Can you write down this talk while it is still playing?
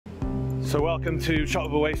So welcome to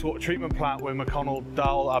Shotover Wastewater Treatment Plant, where McConnell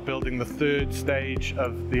Dowell are building the third stage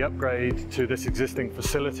of the upgrade to this existing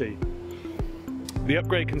facility. The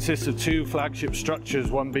upgrade consists of two flagship structures,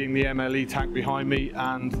 one being the MLE tank behind me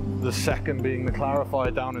and the second being the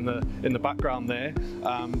clarifier down in the background there.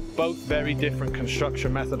 Both very different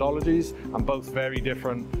construction methodologies and both very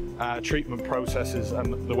different treatment processes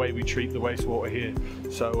and the way we treat the wastewater here.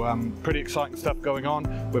 So pretty exciting stuff going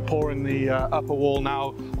on. We're pouring the upper wall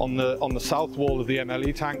now on the south wall of the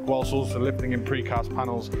MLE tank, whilst also lifting in precast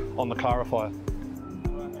panels on the clarifier.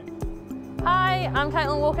 Hi, I'm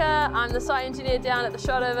Caitlin Walker. I'm the site engineer down at the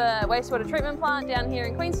Shotover Wastewater Treatment Plant down here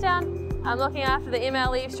in Queenstown. I'm looking after the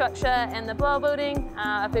MLE structure and the blower building.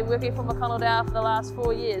 I've been working for McConnell Dowell for the last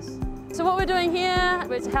 4 years. So what we're doing here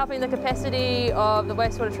is helping the capacity of the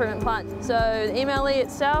wastewater treatment plant. So the MLE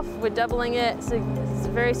itself, we're doubling it. It's a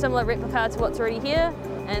very similar replica to what's already here.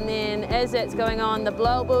 And then as that's going on, the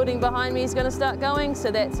blower building behind me is going to start going. So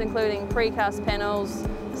that's including precast panels,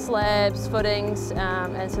 slabs, footings,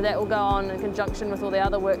 and so that will go on in conjunction with all the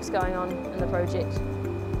other works going on in the project.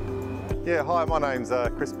 Yeah, hi, my name's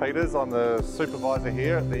Chris Peters. I'm the supervisor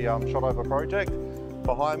here at the Shotover project.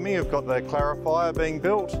 Behind me, we've got the clarifier being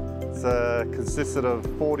built. It consisted of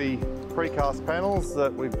 40 precast panels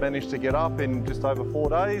that we've managed to get up in just over 4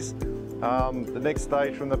 days. The next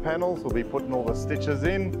stage from the panels will be putting all the stitches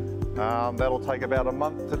in. That'll take about a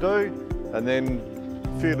month to do, and then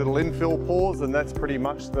a few little infill pours, and that's pretty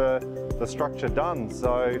much the structure done.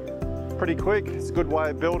 So pretty quick. It's a good way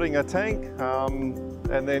of building a tank,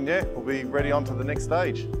 and then yeah, we'll be ready on to the next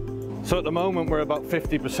stage. So at the moment we're about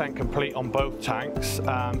 50% complete on both tanks.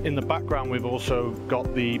 In the background we've also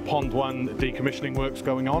got the Pond 1 decommissioning works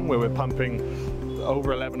going on, where we're pumping over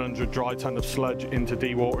 1,100 dry ton of sludge into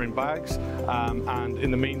dewatering bags, and in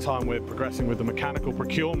the meantime we're progressing with the mechanical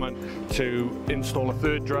procurement to install a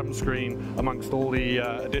third drum screen amongst all the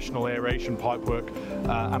additional aeration pipework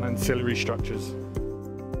and ancillary structures.